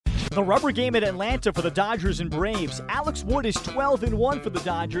The rubber game at Atlanta for the Dodgers and Braves. Alex Wood is 12-1 for the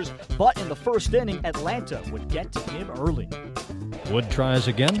Dodgers, but in the first inning, Atlanta would get to him early. Wood tries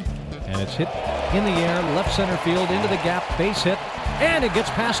again, and it's hit in the air, left center field, into the gap, base hit, and it gets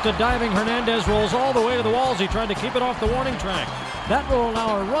past a diving Hernandez, rolls all the way to the walls. He tried to keep it off the warning track. That will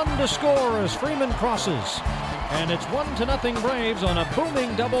allow a run to score as Freeman crosses. And it's 1-0 Braves on a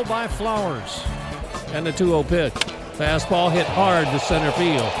booming double by Flowers. And the 2-0 pitch. Fastball hit hard to center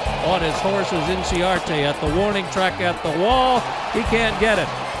field. On his horse is Inciarte at the warning track at the wall. He can't get it.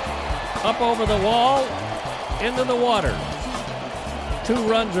 Up over the wall, into the water. 2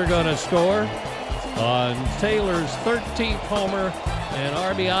 runs are going to score on Taylor's 13th homer, and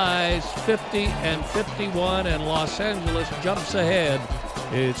RBIs 50 and 51, and Los Angeles jumps ahead.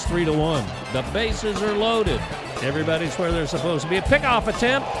 It's 3-1. The bases are loaded. Everybody's where they're supposed to be. A pickoff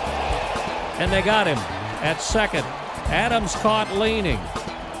attempt, and they got him at second. Adams caught leaning.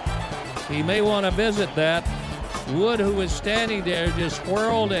 He may want to visit that. Wood, who was standing there, just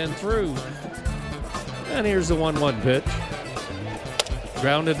whirled and threw. And here's the 1-1 pitch.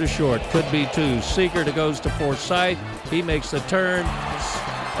 Grounded to short. Could be 2. Seeger goes to Forsythe. He makes the turn.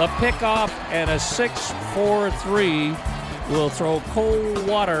 A pickoff and a 6-4-3 will throw cold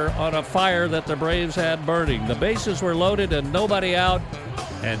water on a fire that the Braves had burning. The bases were loaded and nobody out,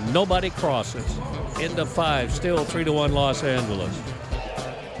 and nobody crosses. Into 5, still 3-1 Los Angeles.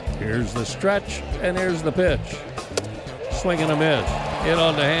 Here's the stretch, and here's the pitch. Swing and a miss. Hit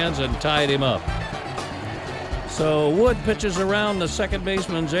on the hands and tied him up. So Wood pitches around the second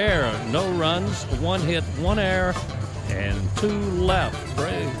baseman's error. No runs, 1 hit, 1 error, and 2 left.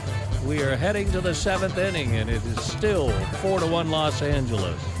 Braves. We are heading to the 7th inning, and it is still 4-1 Los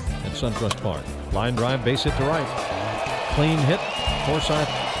Angeles. At SunTrust Park. Line drive, base hit to right. Clean hit. Forsythe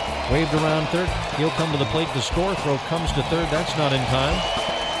waved around third. He'll come to the plate to score. Throw comes to third. That's not in time.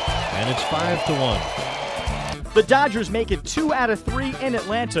 And it's 5-1. The Dodgers make it 2 out of 3 in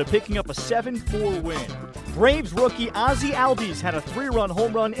Atlanta, picking up a 7-4 win. Braves rookie Ozzie Albies had a 3-run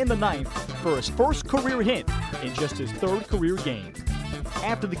home run in the 9th for his first career hit in just his 3rd career game.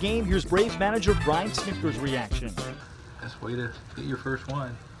 After the game, here's Braves manager Brian Snitker's reaction. Best way to get your first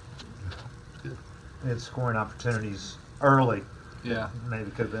one. Good. They had scoring opportunities early. Yeah.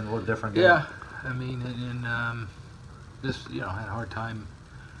 Maybe could have been a little different game. Yeah. I mean, just, had a hard time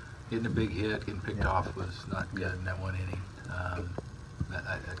getting a big hit. Getting picked off was not good in that 1 inning.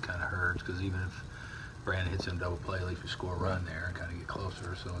 That kind of hurts, because even if Brandon hits him double play, at least you score a run there and kind of get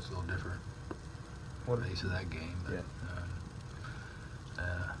closer, so it's a little different pace of that game. But,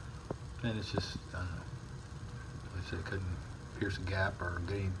 and it's just, I don't know. They said couldn't pierce a gap or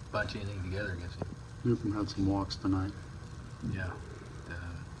get any bunch anything together against him. Newcomb had some walks tonight. Yeah,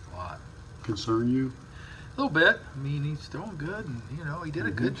 a lot. Concern you? A little bit. I mean, he's throwing good, and he did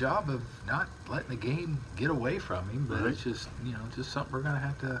a good job of not letting the game get away from him. But it's just, just something we're gonna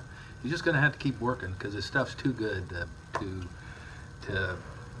have to. He's just gonna have to keep working, because his stuff's too good to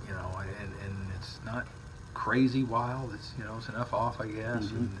and it's not crazy wild. It's it's enough off, I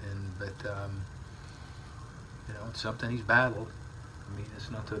guess, but it's something he's battled. I mean, it's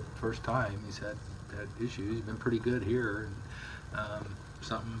not the first time he's had issues. He's been pretty good here, and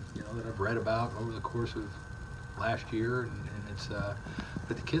something that I've read about over the course of last year, and it's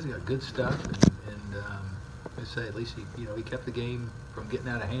but the kid's got good stuff, and I say at least he kept the game from getting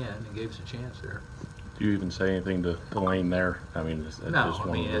out of hand and gave us a chance there. Do you even say anything to Lane there? I mean, it's no, just I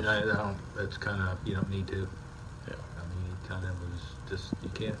one mean, of those. I don't. It's kind of, you don't need to. Yeah. I mean, it kind of was just,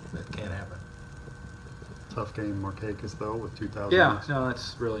 that can't happen. Tough game, Markakis, though, with 2,000. Yeah, no,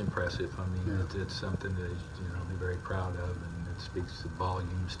 it's really impressive. I mean, it's something to be very proud of, and it speaks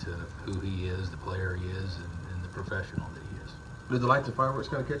volumes to who he is, the player he is, and the professional that he is. Did the lights and fireworks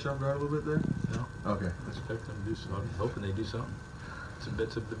kind of catch you off guard a little bit there? No. Okay. I expect them to do something. I'm hoping they do something.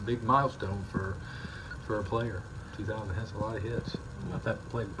 It's a big milestone for a player. 2000 has a lot of hits. Not that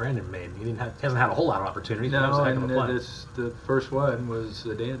play Brandon made. He hasn't had a whole lot of opportunities. No, but it was a heck of and a play. the first one was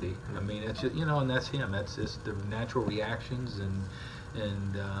a dandy. I mean, it's just, and that's him. That's just the natural reactions, and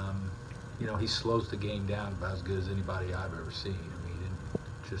he slows the game down about as good as anybody I've ever seen. I mean,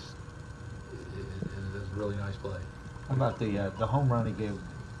 it's a really nice play. How about the home run he gave up?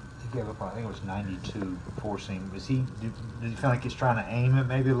 I think it was 92 forcing. Did he feel like he's trying to aim it?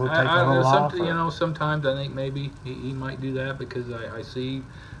 Maybe a little, take a little off. Sometimes I think maybe he might do that, because I see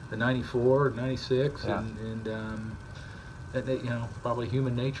the 94, 96, and probably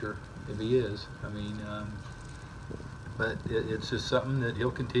human nature if he is. I mean, but it's just something that he'll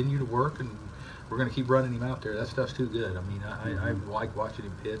continue to work, and we're going to keep running him out there. That stuff's too good. I mean, I like watching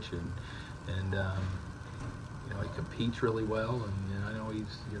him pitch, and he competes really well, and I know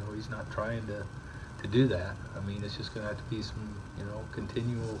he's not trying to do that. I mean, it's just going to have to be some,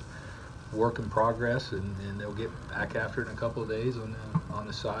 continual work in progress, and they'll get back after it in a couple of days on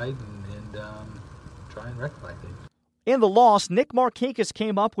the side and try and rectify things. In the loss, Nick Markakis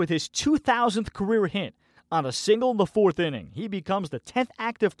came up with his 2,000th career hit on a single in the fourth inning. He becomes the 10th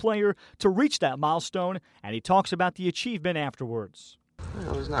active player to reach that milestone, and he talks about the achievement afterwards.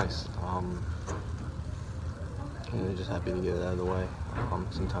 It was nice. Just happy to get it out of the way.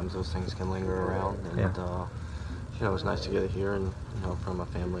 Sometimes those things can linger around, and it was nice to get it here, and from my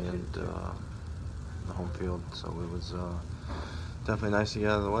family and the home field. So it was definitely nice to get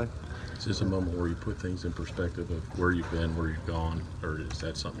out of the way. Is this a moment where you put things in perspective of where you've been, where you've gone, or is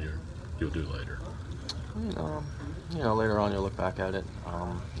that something you'll do later? Later on you'll look back at it.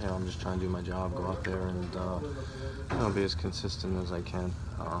 I'm just trying to do my job, go out there and be as consistent as I can,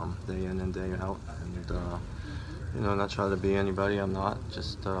 day in and day out, and not try to be anybody I'm not.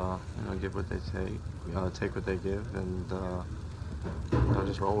 Just give what they take what they give, and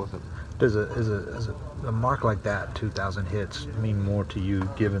just roll with it. Does a mark like that, 2,000 hits, mean more to you,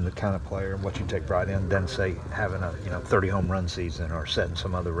 given the kind of player and what you take pride in, than say having a 30 home run season or setting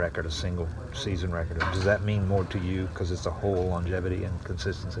some other record, a single season record? Does that mean more to you because it's the whole longevity and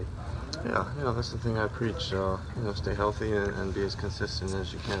consistency? Yeah, that's the thing I preach. Stay healthy and be as consistent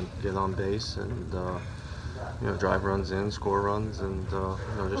as you can. Get on base and drive runs in, score runs, and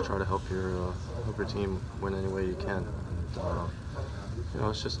just try to help your team win any way you can. And,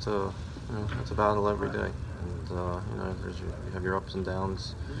 it's just it's a battle every day, and you have your ups and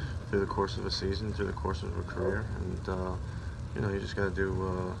downs through the course of a season, through the course of a career, and you just got to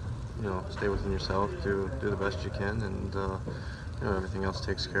do stay within yourself, do the best you can, and everything else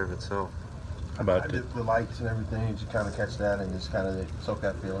takes care of itself. How about the lights and everything? Did you kind of catch that and just kind of soak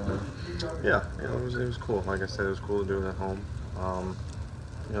that feeling in? Yeah, it was cool. Like I said, it was cool to do it at home.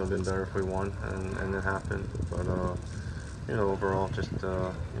 It'd been better if we won and it happened, but overall, just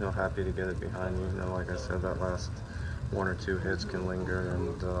happy to get it behind me. Like I said, that last one or two hits can linger, and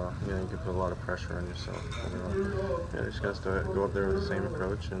you can put a lot of pressure on yourself. You just got to go up there with the same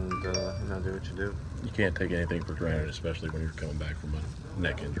approach and do what you do. You can't take anything for granted, especially when you're coming back from a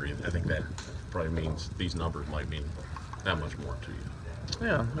neck injury. I think that probably means these numbers might mean that much more to you.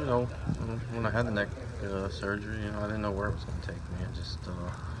 Yeah, when I had the neck surgery, I didn't know where it was going to take me. I just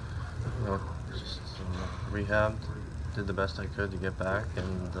rehabbed, did the best I could to get back,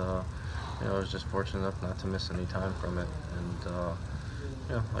 and I was just fortunate enough not to miss any time from it.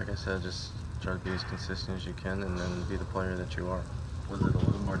 And like I said, just try to be as consistent as you can, and then be the player that you are. Was it a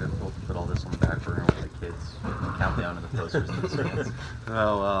little more difficult to put all this on the back burner with the kids count down to the posters and the stands?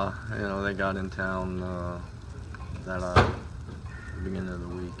 Well, they got in town that beginning of the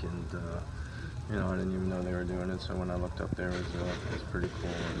week, and I didn't even know they were doing it. So when I looked up there, it was pretty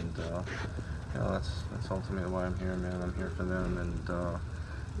cool, and that's ultimately why I'm here, man. I'm here for them,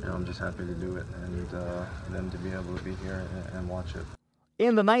 and I'm just happy to do it, and them to be able to be here and watch it.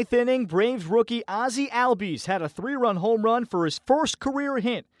 In the ninth inning, Braves rookie Ozzie Albies had a 3-run home run for his first career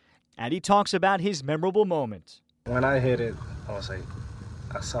hit, and he talks about his memorable moment. When I hit it, I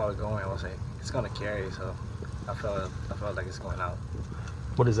saw it going. I was like, it's gonna carry, so I felt like it's going out.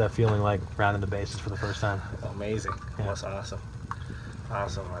 What is that feeling like, rounding the bases for the first time? Amazing. It was awesome.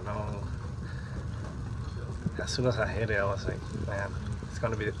 Awesome. I know. As soon as I hit it, I was like, man, it's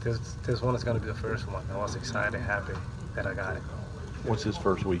gonna be this one is gonna be the first one. I was excited, happy that I got it. What's his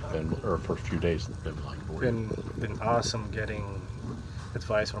first week been, or first few days been like for you? Been awesome, getting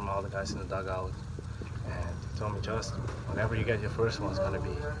advice from all the guys in the dugout, and they told me, just whenever you get your first one, it's gonna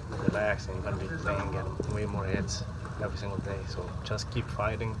be relaxed, and you're gonna be playing, getting way more hits every single day. So just keep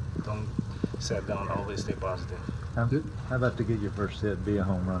fighting, don't sit down, always stay positive. How about to get your first hit, be a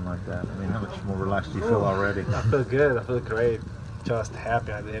home run like that? I mean, how much more relaxed do you feel already? I feel good. I feel great. Just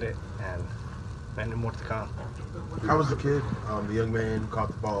happy I did it, and many more to come. How was the kid? The young man caught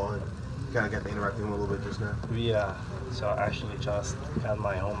the ball and kind of got to interact with him a little bit just now. Yeah, so I actually just got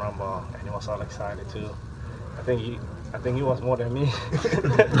my home run ball, and he was all excited too. I think he was more than me.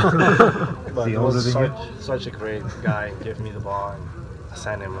 But he was such a great guy. Gave me the ball, and I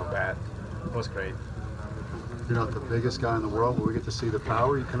signed him a bat. It was great. You're not the biggest guy in the world, but we get to see the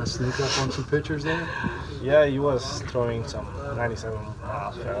power. You kind of sneak up on some pitchers there? Yeah, he was throwing some 97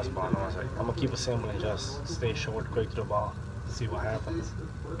 miles fastball, and I was like, I'm going to keep it simple and just stay short, quick to the ball, see what happens.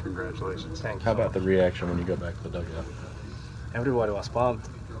 Congratulations. Thank you. How about the reaction when you go back to the dugout? Everybody was pumped,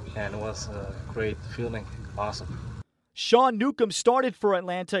 and it was a great feeling. Awesome. Sean Newcomb started for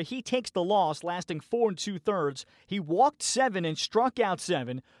Atlanta. He takes the loss, lasting 4 2/3. He walked 7 and struck out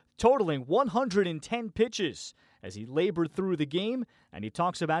 7, totaling 110 pitches. as he labored through the game, and he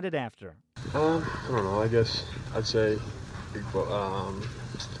talks about it after. I don't know. I guess I'd say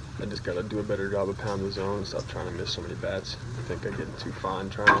I just got to do a better job of pounding the zone and stop trying to miss so many bats. I think I'm getting too fine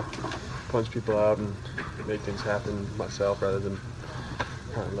trying to punch people out and make things happen myself rather than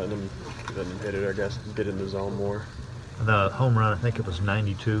kind of letting them hit it, I guess, and get in the zone more. The home run, I think it was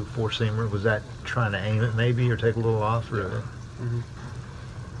 92, four-seamer. Was that trying to aim it maybe or take a little off? Or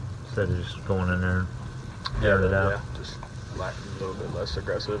instead of just going in there and airing it out? Yeah, just a little bit less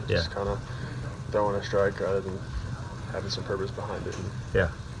aggressive. Just kind of throwing a strike rather than having some purpose behind it. And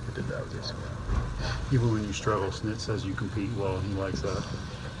we did that with this. Even when you struggle, Snit says you compete well, and he likes that.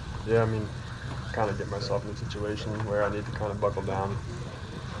 Yeah, I mean, kind of get myself in a situation where I need to kind of buckle down.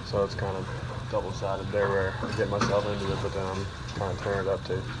 So it's kind of double-sided there where I get myself into it, but then I'm kind of tearing it up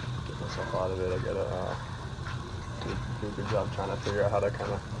to get myself out of it. I got to do a good job trying to figure out how to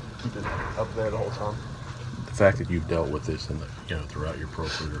kind of keep it up there the whole time. The fact that you've dealt with this and throughout your pro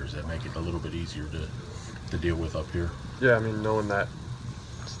career, does that make it a little bit easier to deal with up here? Yeah, I mean, knowing that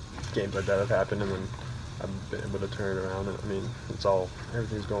games like that have happened and then I've been able to turn it around, and I mean,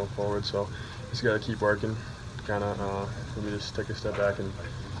 everything's going forward, so just got to keep working, kind of maybe just take a step back and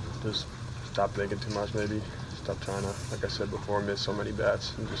just stop thinking too much, maybe stop trying to, like I said before, miss so many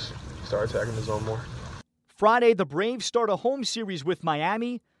bats and just start attacking the zone more. Friday, the Braves start a home series with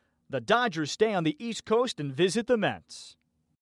Miami. The Dodgers stay on the East Coast and visit the Mets.